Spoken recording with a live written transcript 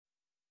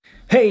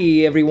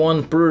Hey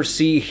everyone,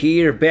 Percy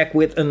here, back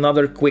with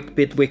another quick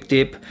Bitwig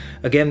tip.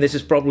 Again, this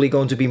is probably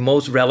going to be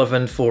most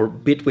relevant for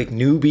Bitwig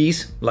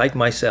newbies like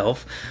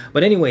myself.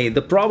 But anyway,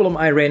 the problem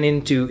I ran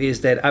into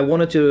is that I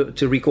wanted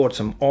to record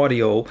some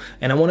audio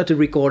and I wanted to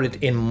record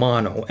it in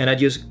mono, and I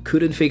just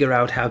couldn't figure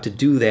out how to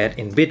do that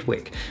in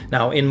Bitwig.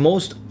 Now, in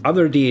most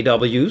other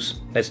DAWs,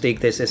 let's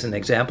take this as an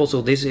example.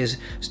 So this is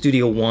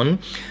Studio One.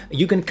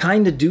 You can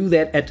kind of do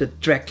that at the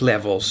track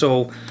level.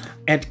 So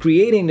at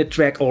creating the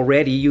track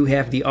already, you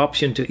have the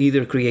option to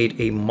either create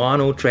a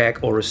mono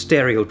track or a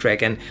stereo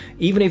track. And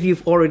even if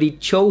you've already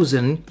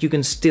chosen, you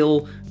can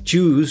still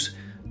choose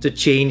to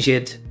change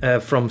it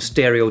from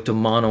stereo to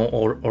mono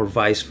or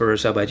vice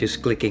versa by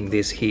just clicking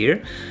this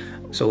here.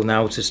 So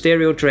now it's a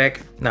stereo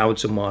track, now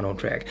it's a mono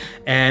track.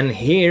 And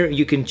here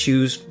you can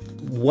choose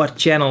what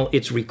channel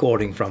it's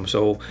recording from.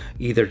 So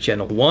either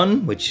channel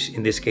 1, which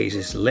in this case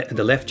is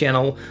the left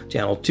channel,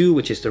 channel 2,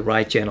 which is the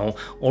right channel,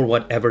 or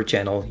whatever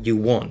channel you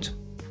want.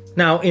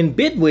 Now in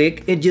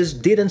Bitwig, it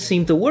just didn't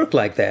seem to work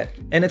like that,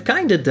 and it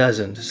kinda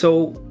doesn't.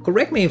 So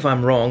correct me if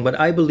I'm wrong, but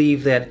I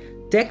believe that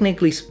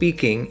technically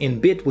speaking in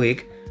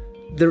Bitwig,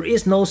 there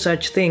is no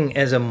such thing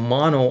as a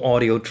mono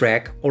audio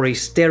track or a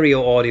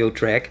stereo audio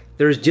track.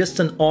 There's just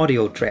an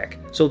audio track.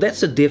 So that's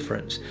the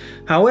difference.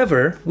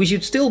 However, we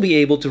should still be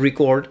able to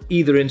record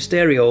either in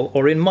stereo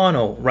or in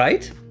mono,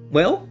 right?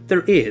 Well,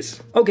 there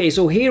is. Okay,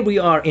 so here we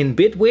are in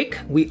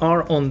Bitwig. We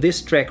are on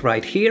this track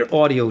right here,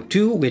 Audio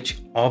 2, which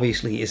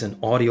obviously is an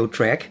audio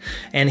track.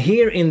 And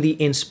here in the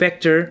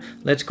inspector,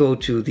 let's go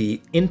to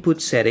the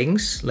input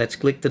settings. Let's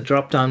click the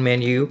drop-down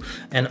menu,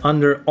 and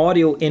under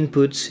audio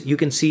inputs, you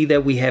can see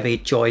that we have a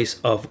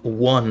choice of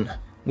 1,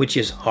 which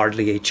is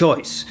hardly a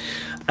choice.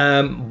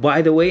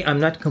 By the way, I'm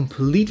not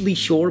completely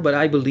sure, but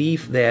I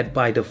believe that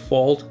by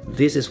default,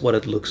 this is what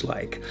it looks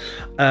like.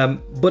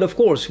 But of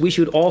course, we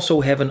should also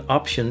have an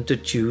option to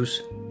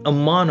choose a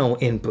mono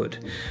input,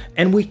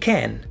 and we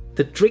can.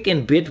 The trick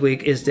in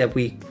Bitwig is that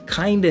we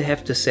kind of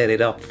have to set it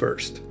up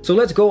first. So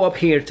let's go up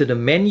here to the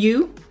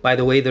menu. By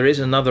the way, there is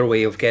another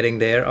way of getting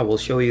there. I will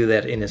show you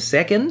that in a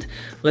second.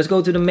 Let's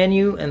go to the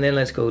menu, and then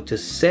let's go to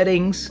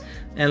settings,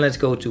 and let's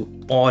go to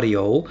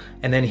audio.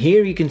 And then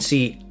here you can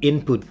see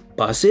input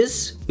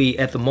buses.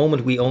 At the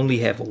moment we only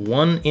have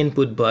one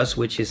input bus,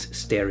 which is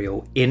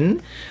stereo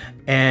in,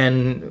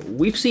 and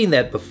we've seen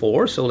that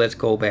before. So let's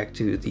go back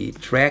to the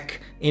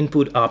track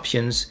input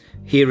options.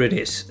 Here it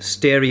is,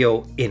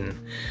 stereo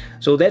in.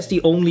 So that's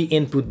the only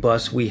input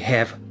bus we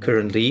have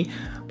currently,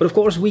 but of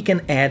course we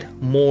can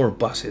add more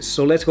buses.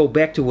 So let's go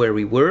back to where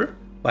we were.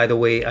 By the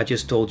way, I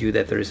just told you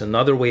that there is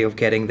another way of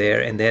getting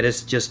there, and that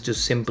is just to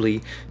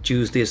simply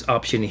choose this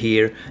option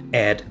here,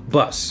 add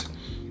bus.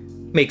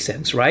 Makes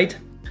sense, right?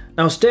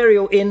 Now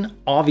stereo in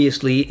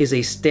obviously is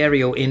a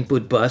stereo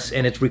input bus,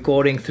 and it's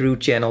recording through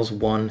channels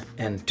 1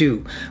 and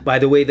 2. By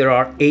the way, there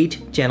are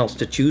 8 channels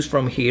to choose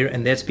from here,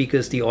 and that's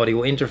because the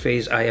audio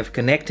interface I have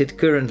connected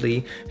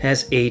currently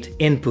has 8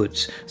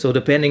 inputs. So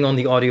depending on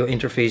the audio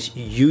interface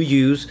you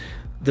use,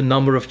 the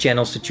number of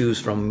channels to choose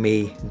from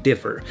may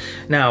differ.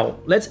 Now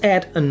let's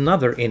add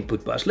another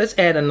input bus. Let's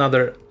add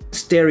another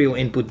stereo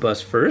input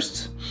bus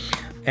first.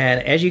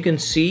 And as you can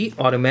see,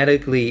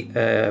 automatically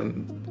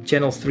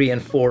channels 3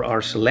 and 4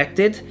 are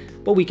selected,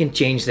 but we can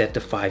change that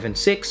to 5 and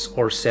 6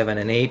 or 7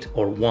 and 8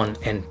 or 1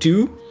 and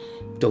 2.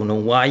 Don't know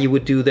why you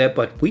would do that,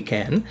 but we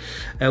can.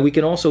 We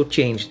can also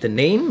change the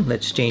name.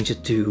 Let's change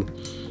it to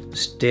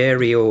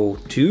Stereo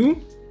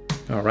 2.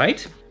 All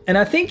right. And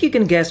I think you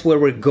can guess where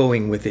we're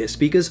going with this,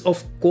 because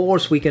of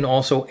course we can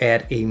also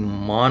add a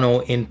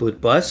mono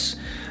input bus.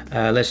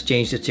 Let's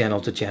change the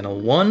channel to channel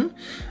 1.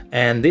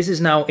 And this is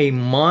now a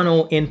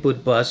mono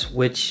input bus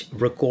which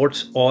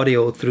records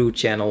audio through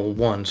channel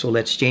 1. So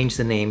let's change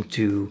the name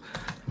to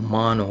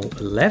mono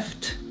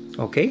left.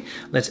 Okay,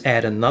 let's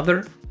add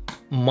another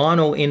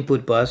mono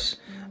input bus.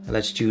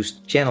 Let's choose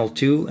channel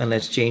 2 and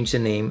let's change the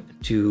name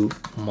to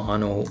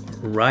mono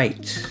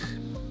right.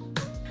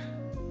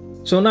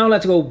 So now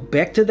let's go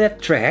back to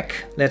that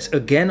track. Let's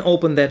again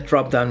open that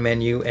drop-down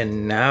menu,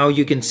 and now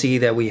you can see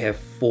that we have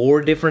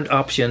 4 different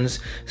options: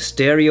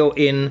 stereo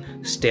in,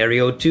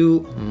 stereo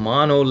 2,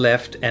 mono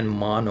left, and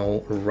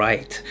mono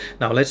right.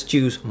 Now let's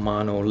choose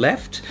mono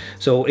left.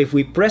 So if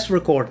we press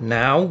record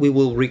now, we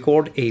will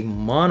record a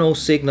mono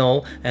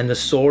signal and the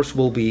source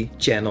will be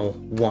channel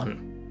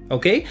 1.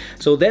 Okay,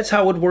 so that's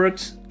how it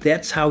works.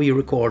 That's how you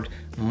record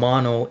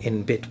mono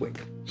in Bitwig.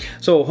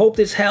 So hope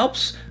this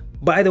helps.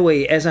 By the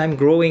way, as I'm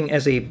growing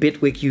as a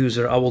Bitwig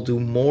user, I will do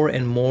more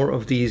and more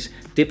of these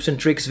tips and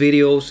tricks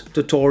videos,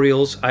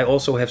 tutorials. I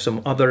also have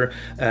some other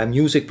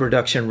music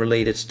production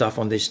related stuff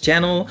on this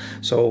channel.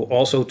 So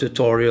also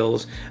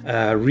tutorials,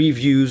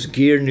 reviews,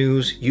 gear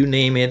news, you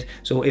name it.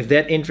 So if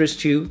that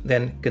interests you,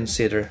 then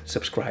consider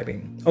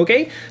subscribing.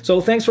 Okay,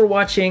 so thanks for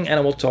watching, and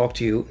I will talk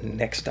to you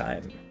next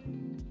time.